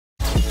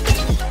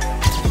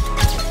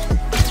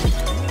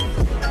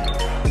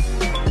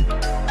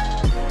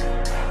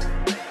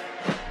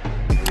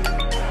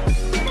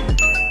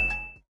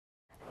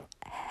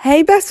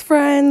Hey best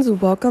friends,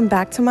 welcome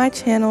back to my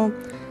channel.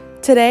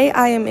 Today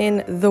I am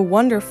in the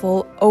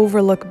wonderful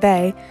Overlook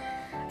Bay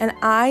and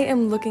I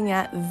am looking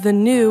at the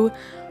new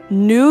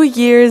New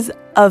Year's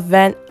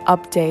event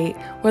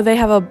update where they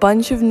have a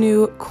bunch of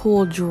new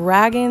cool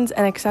dragons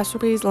and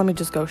accessories. Let me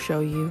just go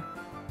show you.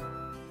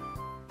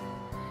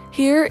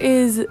 Here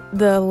is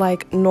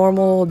the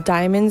normal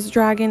diamonds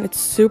dragon. It's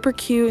super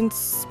cute and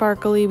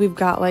sparkly. We've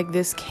got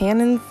this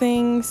cannon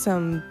thing,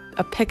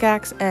 a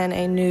pickaxe and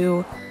a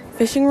new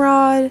fishing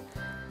rod.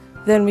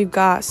 Then we've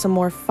got some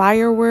more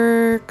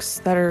fireworks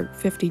that are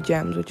 50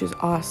 gems, which is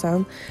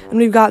awesome. And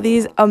we've got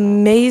these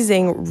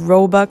amazing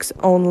Robux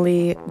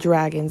only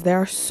dragons. They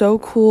are so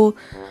cool.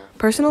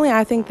 Personally,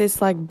 I think this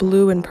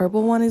blue and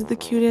purple one is the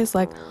cutest.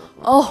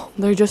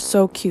 They're just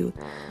so cute.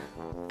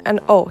 And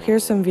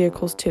here's some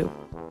vehicles too.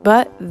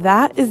 But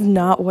that is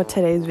not what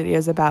today's video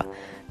is about.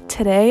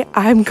 Today,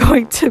 I'm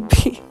going to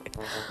be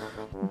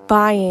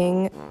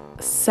buying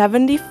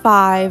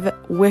 75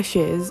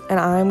 wishes, and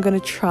I'm going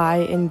to try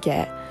and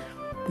get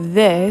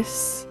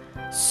this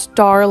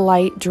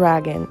Starlight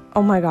Dragon.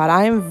 Oh my god,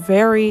 I am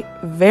very,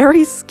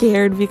 very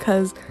scared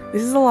because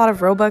this is a lot of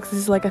Robux. This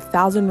is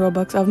 1,000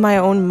 Robux of my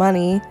own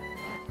money.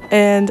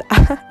 And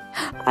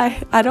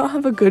I don't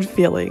have a good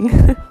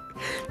feeling.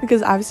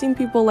 Because I've seen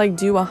people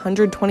do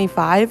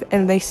 125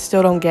 and they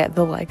still don't get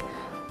the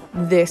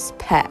this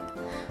pet.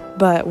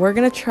 But we're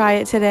gonna try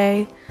it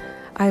today.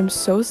 I'm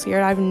so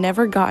scared. I've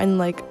never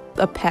gotten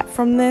a pet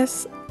from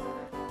this.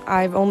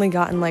 I've only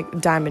gotten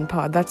Diamond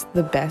Pod. That's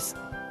the best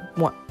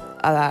one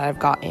that I've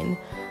gotten.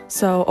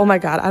 So oh my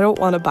god, I don't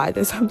want to buy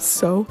this. I'm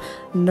so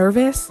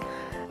nervous.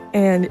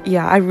 And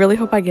yeah, I really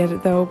hope I get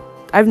it though.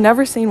 I've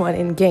never seen one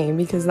in game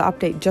because the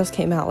update just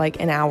came out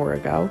an hour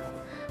ago.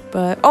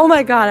 But oh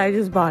my god, I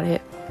just bought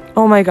it.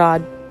 Oh my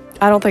god.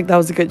 I don't think that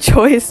was a good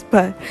choice,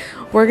 but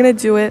we're gonna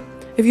do it.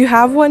 If you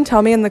have one,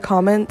 tell me in the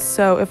comments.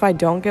 So if I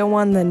don't get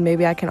one, then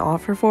maybe I can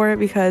offer for it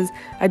because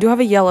I do have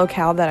a yellow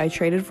cow that I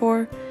traded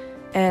for.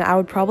 And I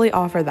would probably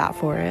offer that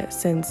for it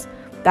since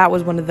that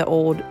was one of the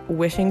old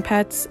wishing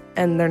pets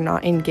and they're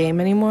not in game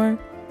anymore.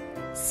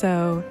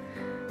 So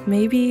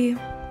maybe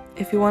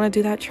if you want to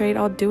do that trade,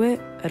 I'll do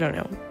it. I don't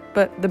know.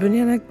 But the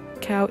banana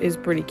cow is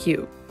pretty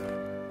cute.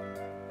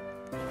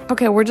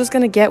 Okay, we're just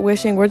gonna get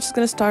wishing. We're just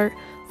gonna start.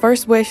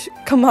 First wish.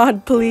 Come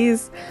on,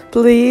 please.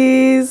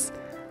 Please.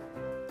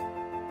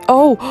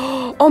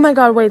 Oh my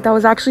god, wait, that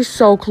was actually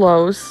so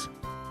close.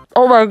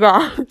 Oh my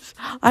gosh.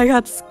 I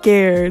got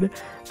scared.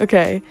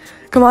 Okay,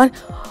 come on.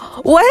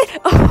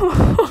 What?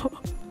 Oh,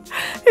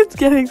 it's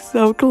getting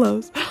so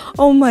close.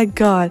 Oh my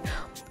god.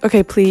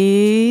 Okay,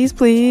 please,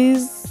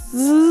 please.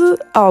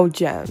 Oh,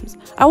 gems.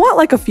 I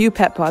want a few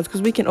pet pods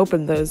because we can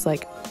open those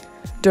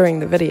during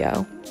the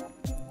video.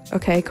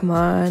 Okay, come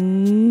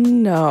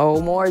on. No,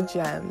 more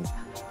gems.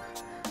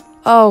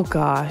 Oh,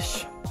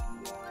 gosh.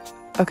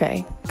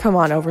 Okay, come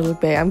on, Overlook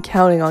Bay. I'm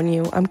counting on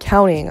you. I'm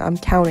counting.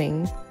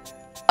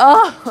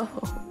 Oh!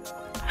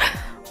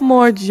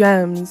 More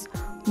gems.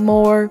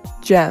 More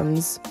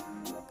gems.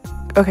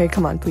 Okay,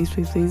 come on. Please,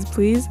 please, please,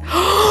 please.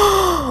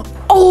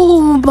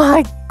 Oh,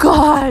 my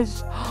gosh.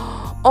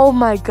 Oh,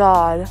 my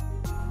god.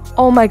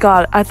 Oh, my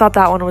god. I thought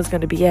that one was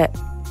going to be it.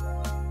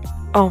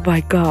 Oh,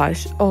 my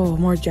gosh. Oh,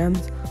 more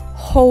gems.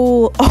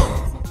 Oh,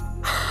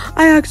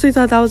 I actually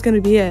thought that was gonna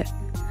be it.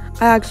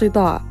 I actually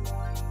thought.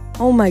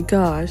 Oh my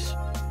gosh.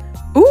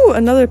 Ooh,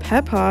 another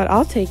pet pod.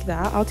 I'll take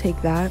that. I'll take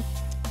that.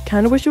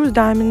 Kind of wish it was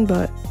diamond,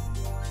 but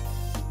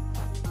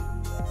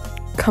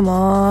come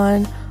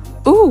on.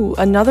 Ooh,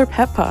 another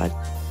pet pod.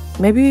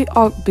 Maybe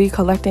I'll be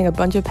collecting a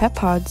bunch of pet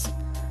pods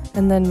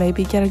and then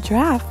maybe get a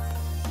giraffe.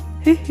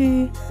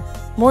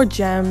 More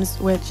gems,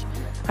 which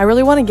I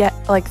really want to get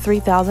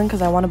 3,000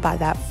 because I want to buy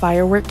that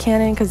firework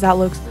cannon because that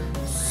looks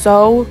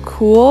so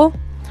cool.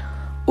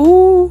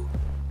 Ooh,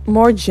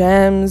 more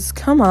gems.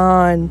 Come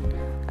on.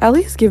 At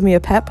least give me a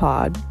pet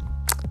pod.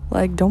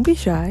 Don't be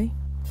shy.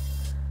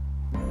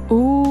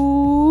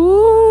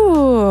 Ooh.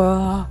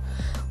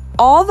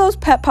 All those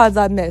pet pods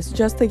I missed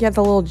just to get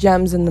the little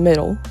gems in the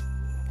middle.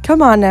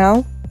 Come on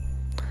now.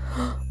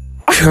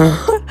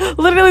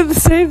 Literally the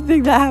same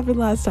thing that happened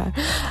last time.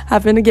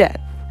 Happened again.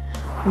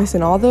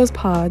 Missing all those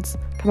pods.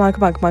 Come on,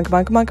 come on, come on, come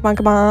on, come on, come on,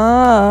 come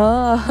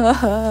on. Ha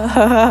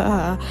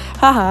ha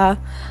ha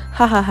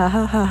ha ha ha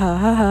ha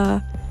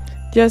ha.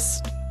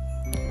 Just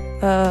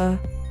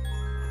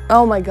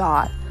oh my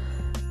god.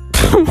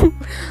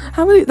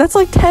 How many? That's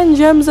 10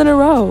 gems in a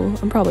row.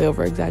 I'm probably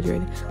over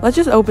exaggerating. Let's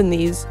just open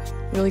these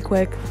really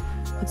quick.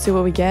 Let's see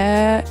what we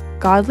get.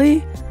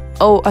 Godly?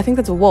 Oh, I think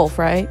that's a wolf,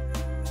 right?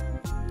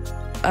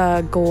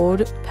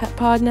 Gold pet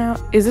pod now.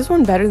 Is this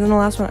one better than the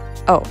last one?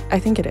 Oh, I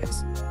think it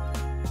is.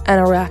 And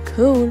a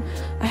raccoon.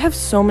 I have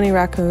so many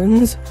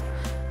raccoons.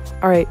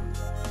 All right.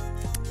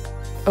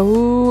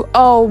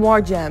 Oh,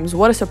 more gems.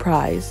 What a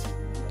surprise.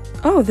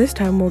 Oh, this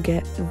time we'll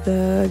get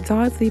the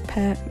godly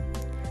pet.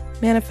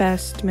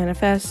 Manifest,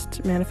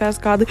 manifest,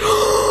 manifest godly.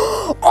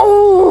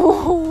 Oh!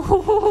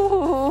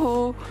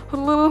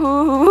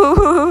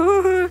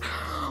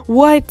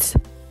 What?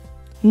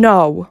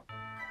 No.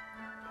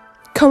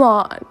 Come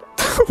on.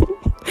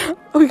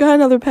 We got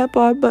another pet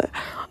pod, but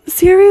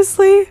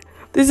seriously?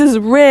 This is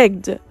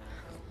rigged.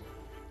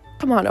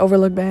 Come on,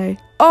 Overlook Bay.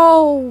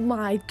 Oh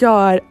my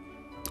god.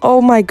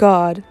 Oh my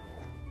god.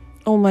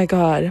 Oh my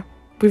god.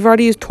 We've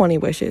already used 20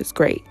 wishes.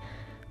 Great.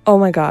 Oh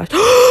my gosh.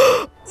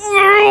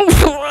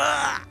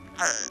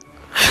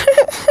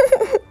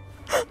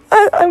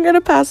 I'm gonna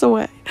pass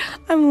away.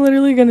 I'm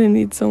literally gonna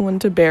need someone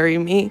to bury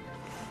me.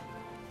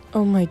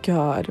 Oh my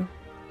god.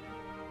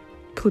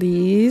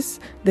 Please.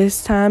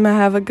 This time I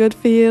have a good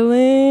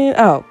feeling.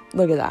 Oh,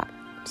 look at that.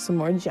 Some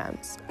more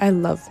gems. I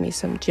love me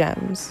some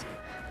gems.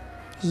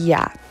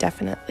 Yeah,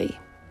 definitely.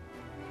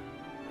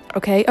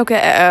 Okay.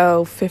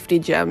 Oh, 50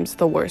 gems.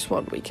 The worst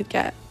one we could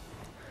get.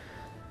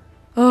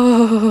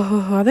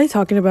 Oh, are they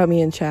talking about me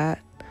in chat?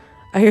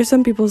 I hear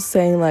some people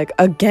saying, like,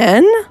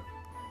 again?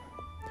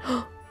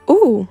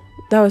 Ooh,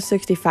 that was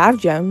 65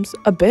 gems.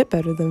 A bit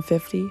better than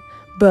 50.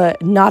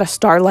 But not a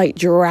Starlight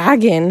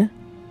Dragon.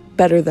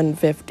 Better than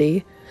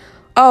 50.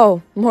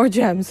 Oh, more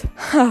gems.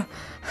 Ha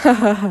ha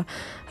ha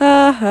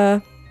ha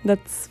ha.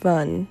 That's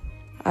fun.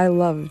 I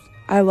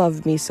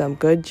love me some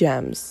good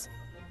gems.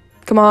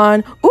 Come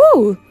on.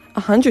 Ooh,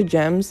 100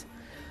 gems.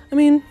 I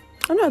mean,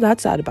 I'm not that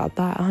sad about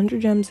that.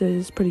 100 gems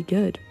is pretty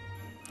good.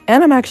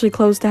 And I'm actually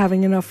close to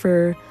having enough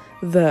for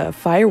the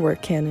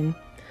firework cannon.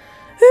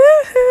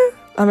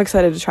 I'm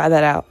excited to try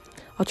that out.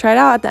 I'll try it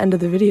out at the end of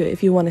the video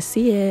if you want to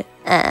see it.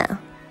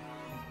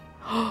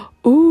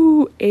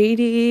 Ooh,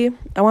 80.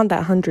 I want that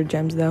 100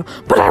 gems though.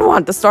 But I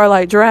want the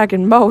Starlight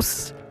Dragon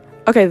most.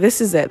 Okay,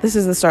 this is it. This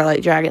is the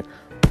Starlight Dragon.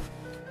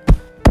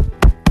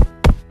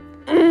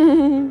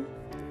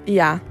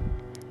 Yeah.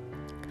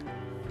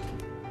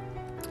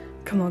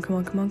 Come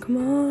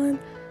on.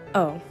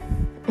 Oh.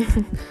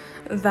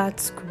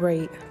 That's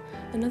great.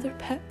 Another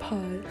pet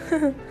pod.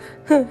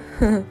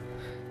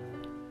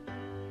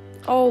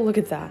 Oh, look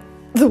at that.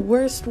 The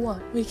worst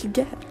one we could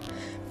get.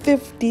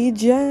 50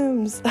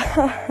 gems.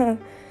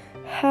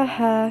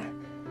 Haha.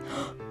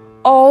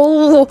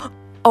 Oh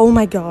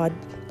my god.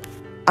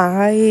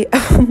 I'm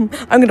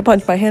gonna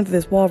punch my hand through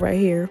this wall right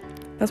here.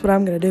 That's what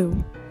I'm gonna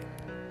do.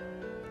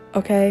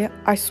 Okay,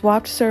 I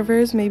swapped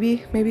servers.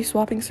 Maybe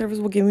swapping servers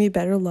will give me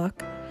better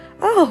luck.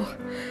 Oh,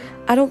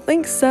 I don't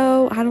think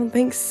so. I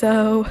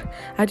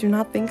do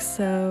not think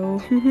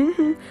so. We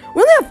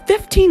only have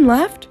 15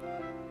 left?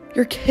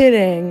 You're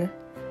kidding.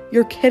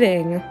 You're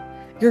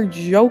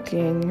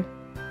joking.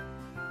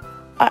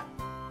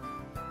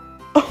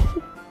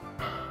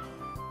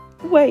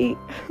 Wait.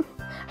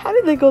 How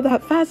did they go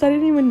that fast? I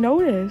didn't even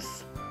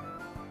notice.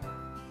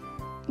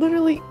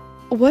 Literally.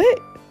 What?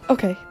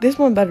 Okay, this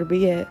one better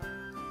be it.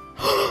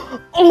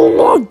 Oh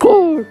my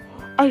god!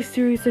 I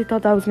seriously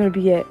thought that was gonna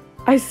be it.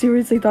 I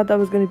seriously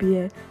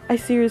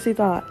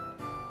thought.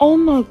 Oh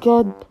my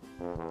god.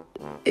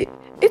 It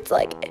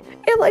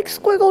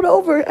squiggled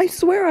over. I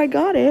swear I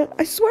got it.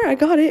 It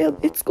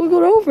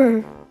squiggled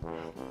over.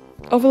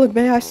 Overlook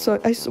Bay, I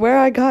swear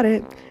I got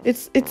it.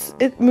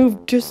 It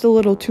moved just a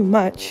little too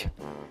much.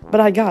 But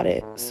I got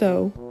it,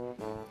 so,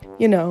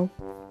 you know.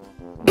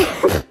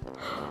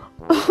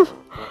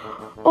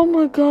 Oh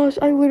my gosh,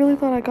 I literally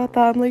thought I got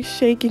that. I'm like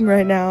shaking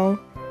right now.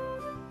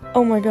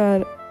 Oh my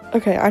god.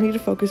 Okay, I need to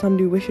focus on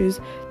new wishes.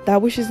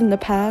 That wish is in the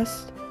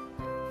past.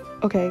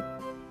 Okay,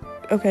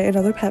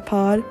 another pet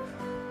pod.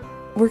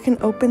 We can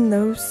open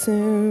those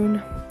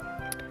soon.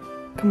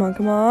 Come on.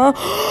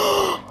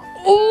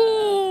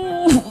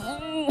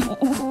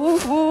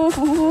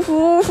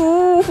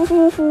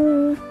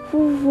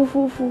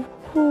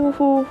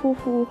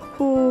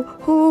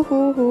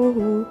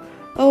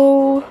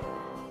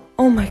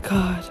 Oh my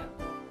god.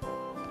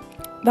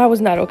 That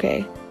was not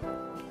okay.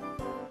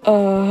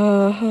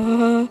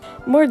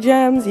 More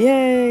gems,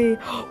 yay.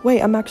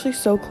 Wait, I'm actually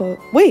so close.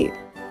 Wait,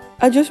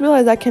 I just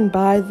realized I can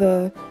buy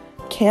the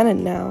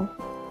cannon now.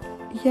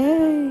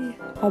 Yay.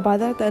 I'll buy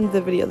that at the end of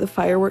the video, the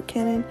firework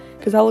cannon,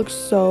 because that looks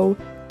so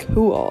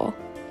cool.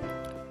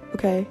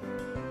 Okay.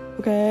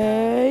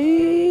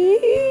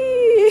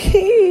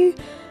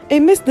 It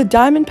missed the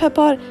diamond pet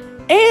pod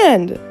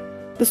and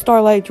the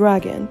Starlight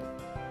Dragon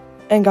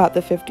and got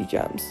the 50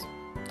 gems.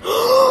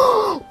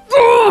 I'm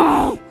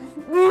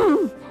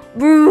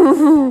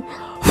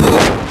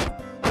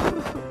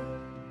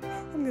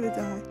gonna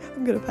die.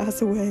 I'm gonna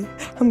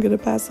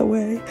pass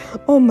away.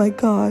 Oh my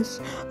gosh.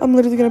 I'm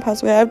literally gonna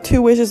pass away. I have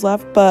 2 wishes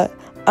left, but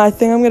I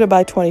think I'm gonna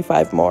buy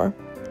 25 more.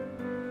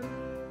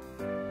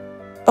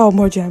 Oh,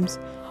 more gems.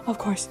 Of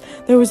course.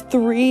 There was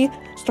 3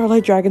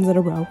 Starlight Dragons in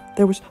a row.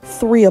 There was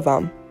 3 of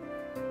them.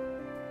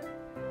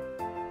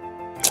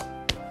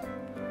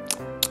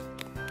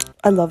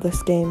 I love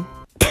this game.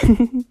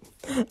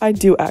 I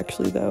do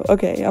actually, though.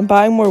 Okay, I'm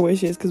buying more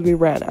wishes because we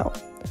ran out.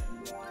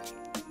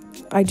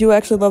 I do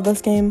actually love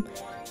this game,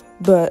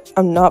 but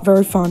I'm not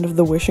very fond of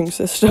the wishing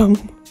system.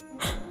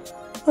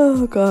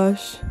 Oh,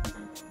 gosh.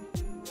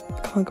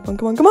 Come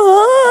on.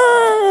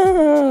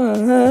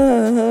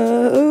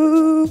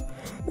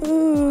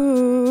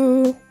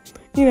 Ooh.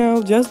 You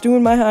know, just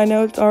doing my high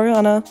notes,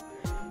 Ariana.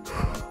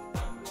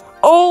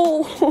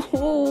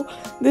 Oh,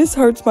 This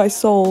hurts my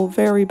soul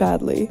very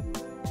badly.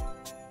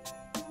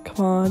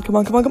 Come on, come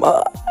on, come on, come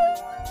on.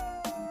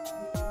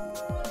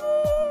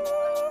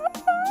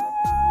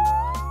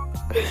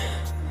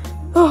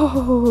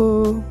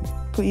 Oh,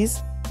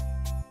 please.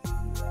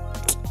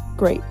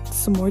 Great,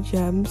 some more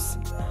gems.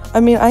 I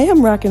mean, I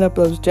am racking up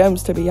those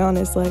gems, to be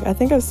honest. Like, I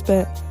think I've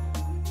spent,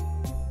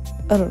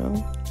 I don't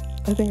know.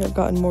 I think I've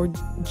gotten more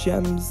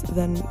gems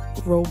than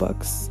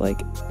Robux. Like,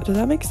 does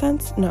that make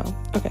sense? No.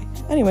 Okay.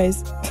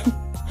 Anyways.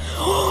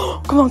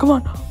 Come on, come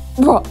on.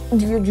 Bro,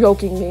 you're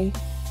joking me.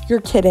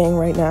 You're kidding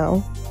right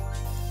now.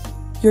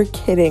 You're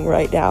kidding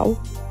right now.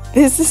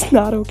 This is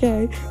not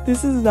okay.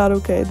 This is not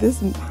okay.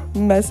 This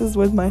messes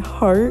with my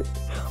heart.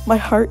 My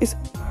heart is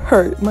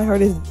hurt. My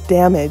heart is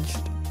damaged.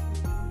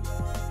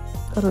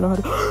 I don't know how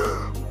to...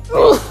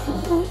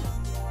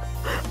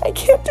 I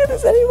can't do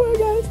this anymore,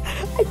 guys.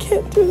 I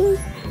can't do this.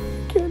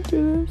 I can't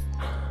do this.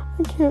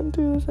 I can't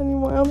do this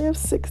anymore. I only have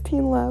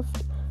 16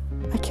 left.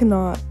 I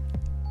cannot.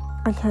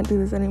 I can't do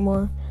this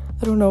anymore.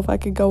 I don't know if I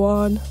could go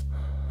on.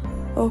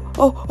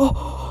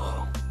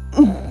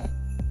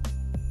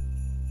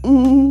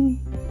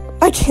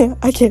 I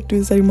can't do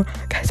this anymore.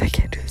 Guys, I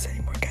can't do this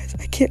anymore, guys.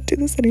 I can't do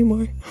this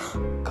anymore.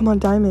 Come on,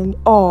 diamond.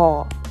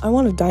 Oh, I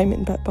want a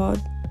diamond pet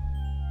pod.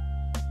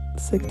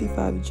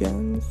 65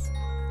 gems.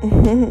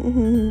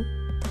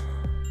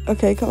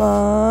 Okay, come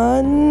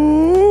on.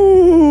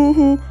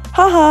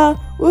 Haha,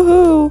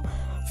 woohoo.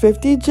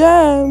 50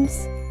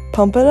 gems.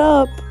 Pump it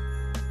up.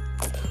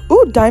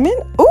 Ooh, diamond.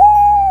 Ooh,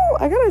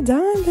 I got a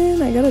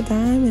diamond. I got a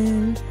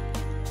diamond.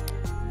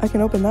 I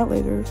can open that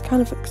later.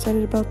 Kind of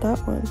excited about that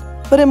one.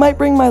 But it might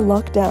bring my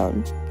luck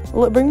down.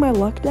 Will it bring my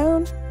luck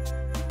down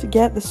to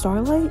get the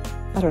starlight?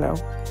 I don't know.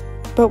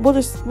 But we'll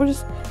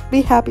just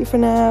be happy for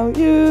now.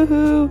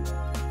 Yoo-hoo.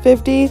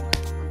 50.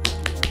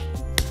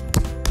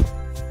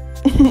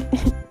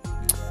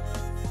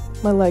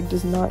 My leg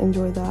does not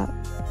enjoy that.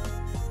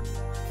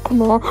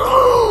 Come on.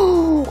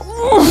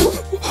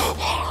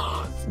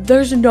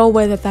 There's no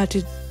way that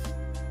did...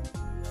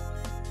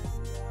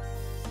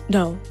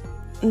 No.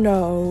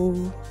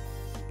 No.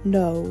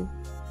 No.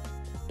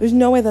 There's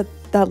no way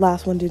that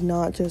last one did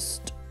not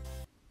just...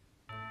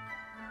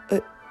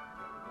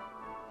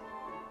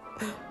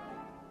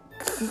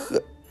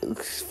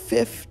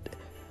 Fifth.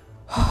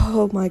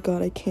 Oh my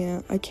god, I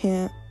can't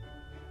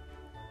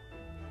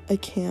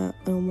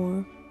no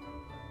more.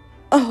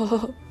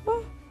 Oh,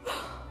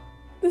 no.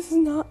 I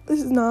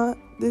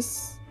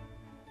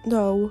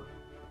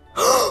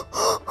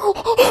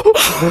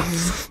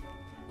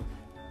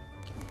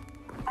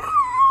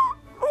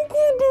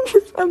can't do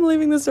this. I'm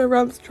leaving the server.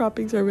 I'm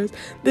dropping servers.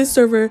 This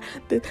server.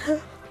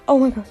 Oh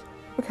my gosh.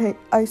 Okay,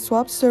 I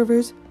swapped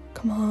servers.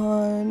 Come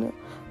on.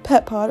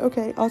 Pet pod.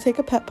 Okay, I'll take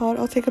a pet pod.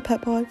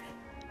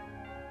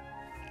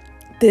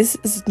 This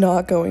is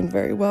not going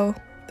very well.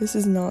 This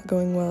is not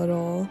going well at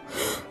all.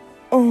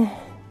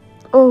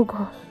 Oh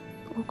gosh.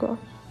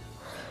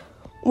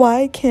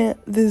 Why can't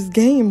this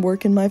game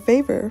work in my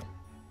favor?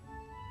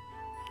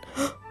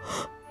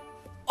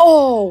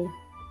 Oh.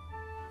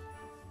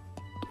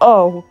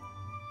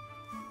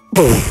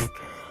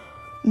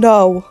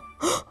 No.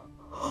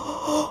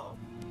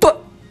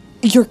 But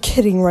you're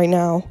kidding right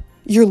now.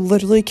 You're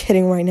literally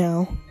kidding right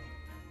now.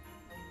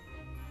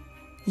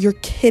 You're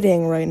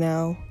kidding right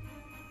now.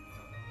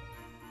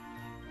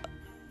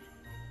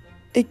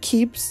 It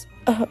keeps...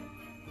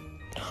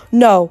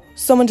 No,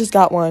 someone just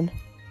got one.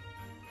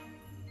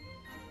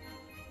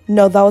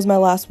 No, that was my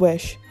last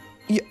wish.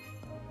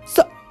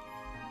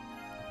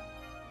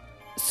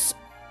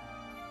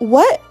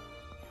 What?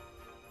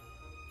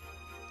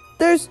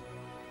 They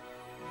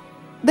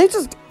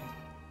just...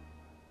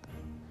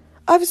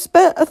 I've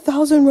spent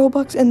 1,000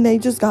 Robux and they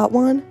just got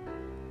one?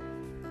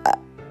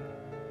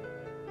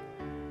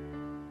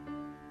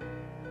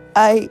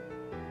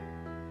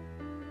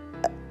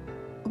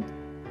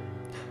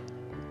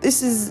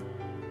 This is...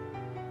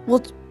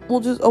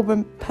 We'll just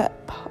open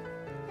pet pod.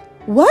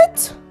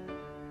 What?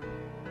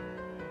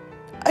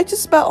 I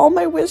just spent all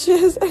my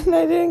wishes and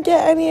I didn't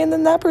get any, and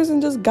then that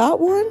person just got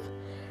one?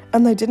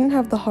 And they didn't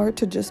have the heart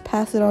to just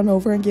pass it on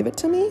over and give it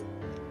to me?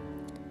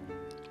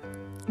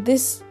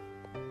 This...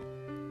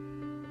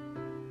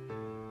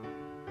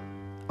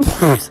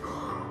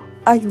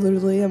 I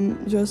literally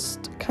am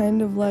just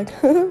kind of like...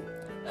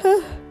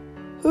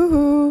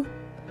 Hoo-hoo.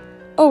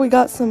 Oh, we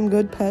got some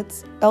good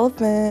pets.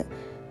 Elephant.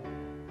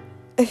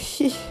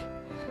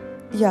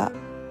 Yeah.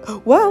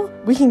 Well,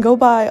 we can go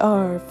buy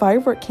our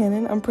firework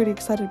cannon. I'm pretty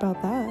excited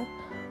about that.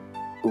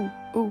 Ooh.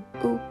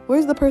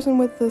 Where's the person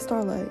with the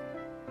starlight?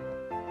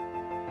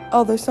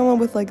 Oh, there's someone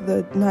with like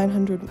the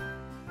 900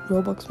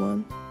 Robux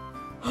one.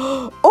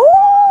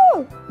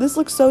 Oh! This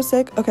looks so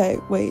sick. Okay,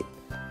 wait.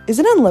 Is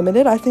it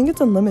unlimited? I think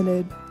it's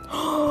unlimited.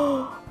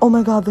 Oh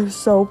my god, they're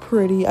so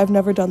pretty. I've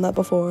never done that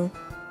before.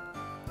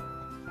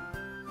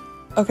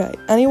 Okay,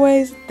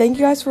 anyways, thank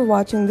you guys for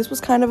watching. This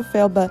was kind of a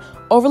fail, but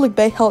Overlook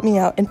Bay helped me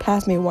out and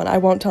passed me one. I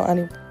won't tell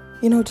anyone.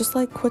 you know, just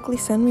like quickly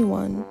send me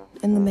one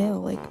in the mail.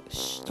 Like,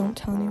 shh, don't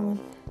tell anyone.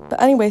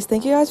 But anyways,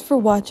 thank you guys for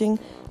watching.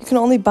 You can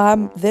only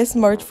buy this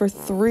merch for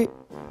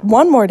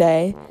one more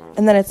day,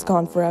 and then it's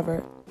gone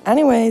forever.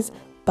 Anyways,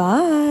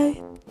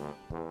 bye.